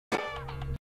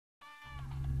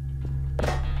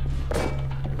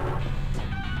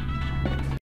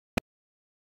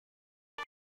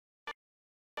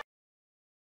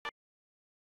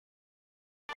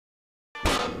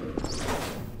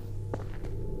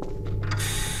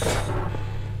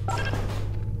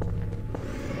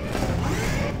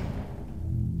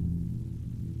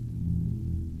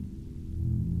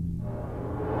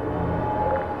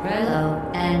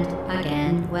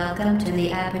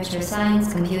Aperture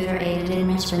Science Computer-Aided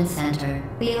Enrichment Center.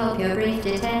 We hope your brief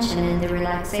detention in the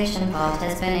relaxation vault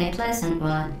has been a pleasant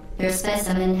one. Your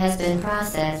specimen has been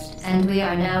processed, and we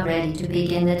are now ready to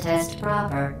begin the test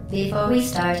proper. Before we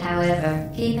start, however,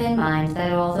 keep in mind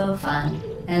that although fun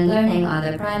and learning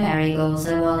are the primary goals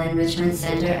of all Enrichment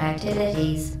Center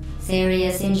activities,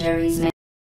 serious injuries may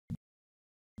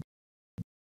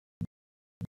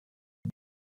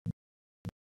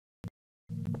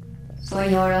For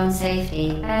your own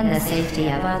safety and the safety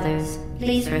of others,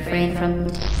 please refrain from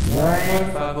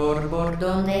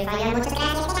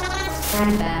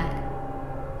Stand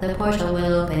back. The portal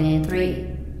will open in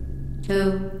 3,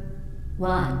 2,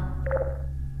 1.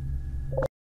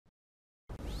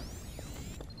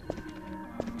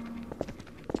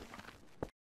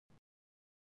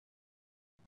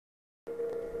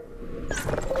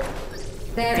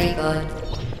 Very good.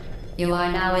 You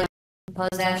are now in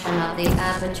possession of the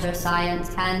Aperture Science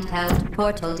handheld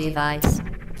portal device.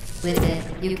 With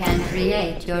it, you can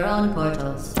create your own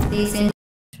portals. These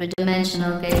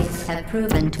interdimensional gates have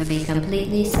proven to be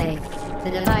completely safe.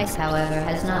 The device, however,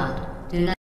 has not. Do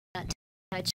not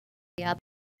touch the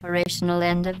operational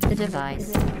end of the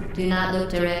device. Do not look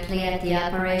directly at the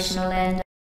operational end.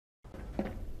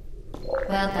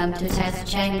 Welcome to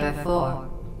Test Chamber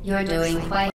 4. You're doing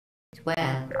quite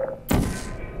well.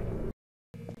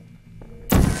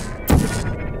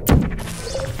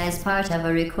 As part of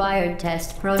a required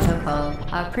test protocol,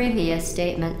 our previous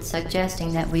statement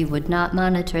suggesting that we would not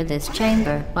monitor this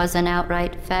chamber was an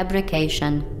outright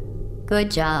fabrication. Good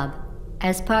job.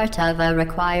 As part of a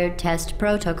required test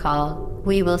protocol,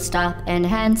 we will stop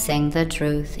enhancing the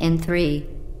truth in 3,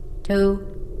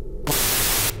 2,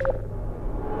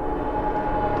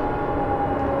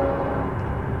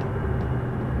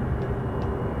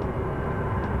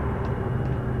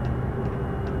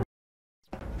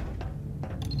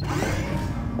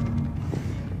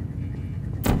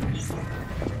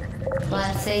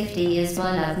 While safety is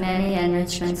one of many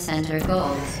Enrichment Center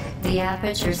goals, the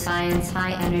Aperture Science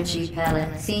high-energy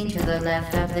pellet seen to the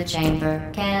left of the chamber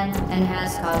can and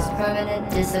has caused permanent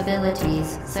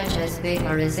disabilities such as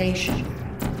vaporization.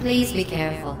 Please be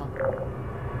careful.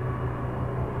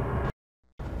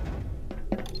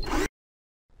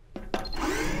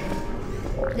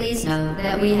 Please note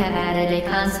that we have added a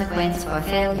consequence for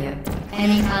failure.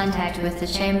 Any contact with the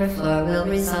chamber floor will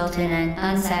result in an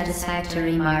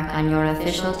unsatisfactory mark on your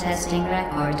official testing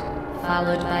record,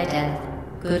 followed by death.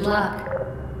 Good luck.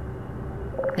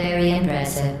 Very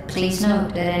impressive. Please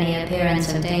note that any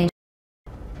appearance of danger.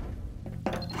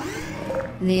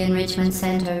 The Enrichment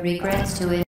Center regrets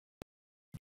to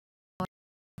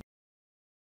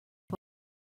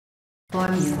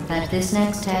inform you that this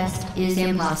next test is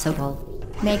impossible.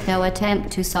 Make no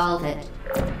attempt to solve it.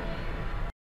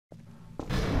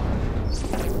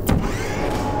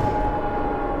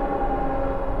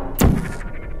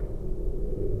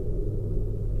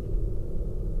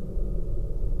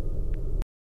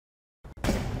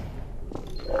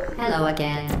 Hello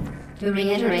again. To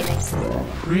reiterate,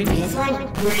 previous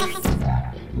one.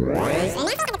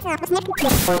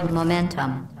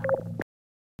 Momentum.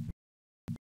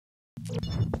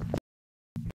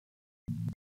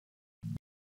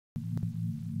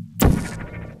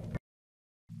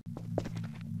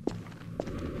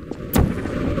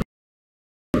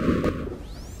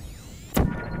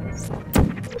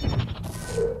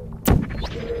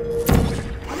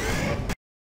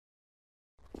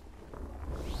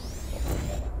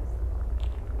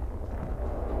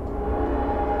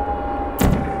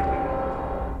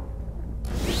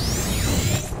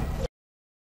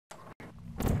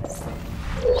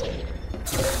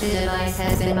 The device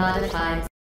has been modified.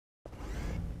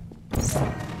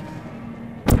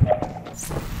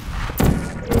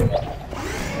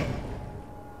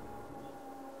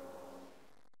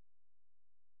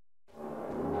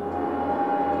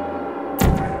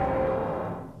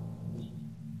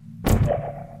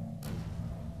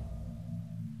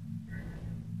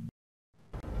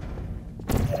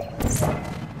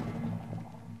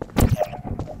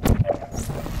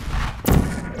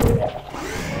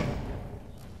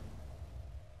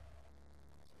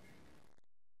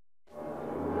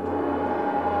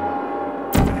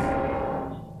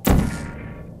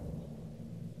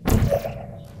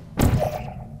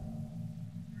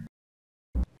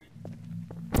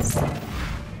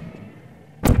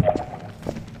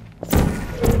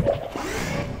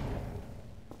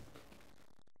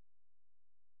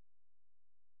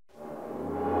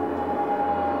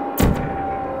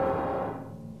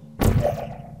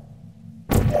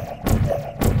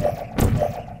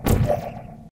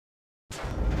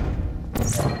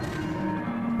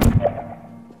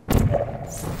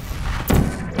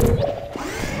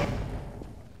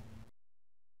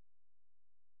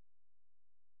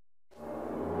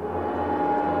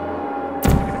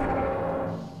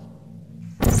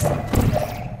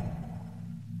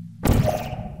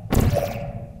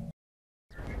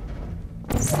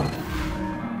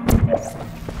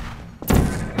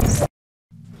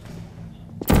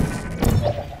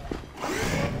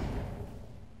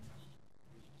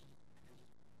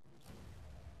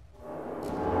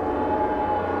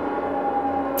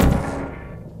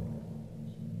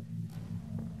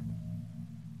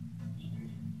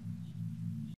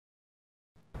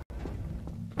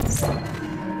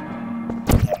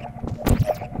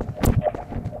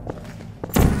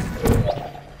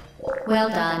 Well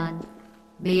done.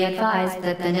 Be advised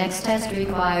that the next test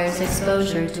requires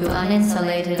exposure to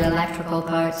uninsulated electrical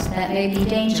parts that may be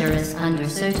dangerous under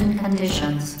certain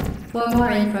conditions. For more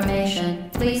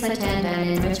information, please attend an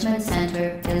Enrichment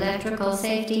Center Electrical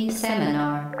Safety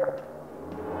Seminar.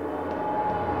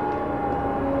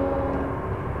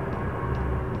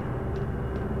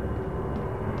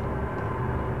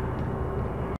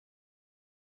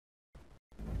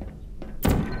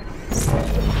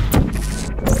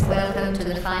 Welcome to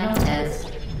the final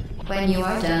test. When you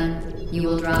are done, you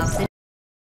will drop the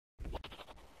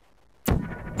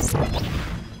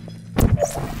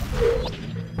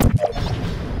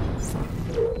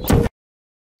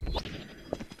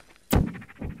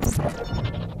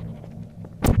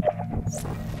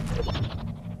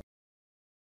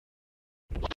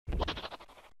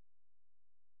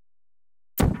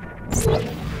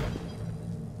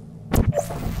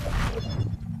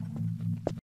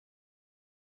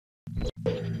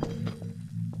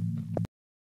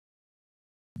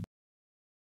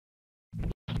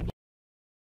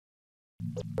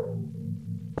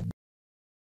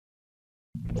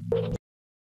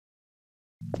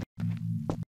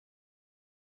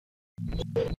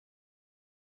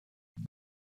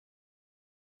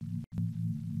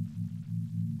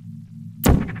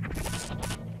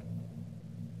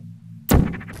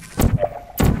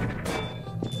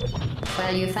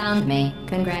Well, you found me.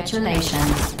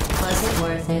 Congratulations. Was it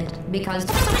worth it? Because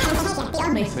the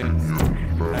only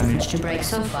thing to break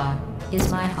so far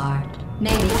is my heart.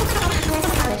 Maybe.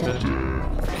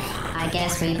 I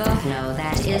guess we both know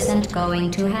that isn't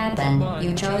going to happen.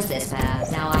 You chose this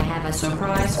path. Now I have a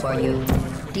surprise for you.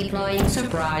 Deploying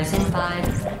surprise in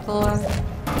 5, 4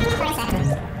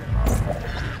 seconds.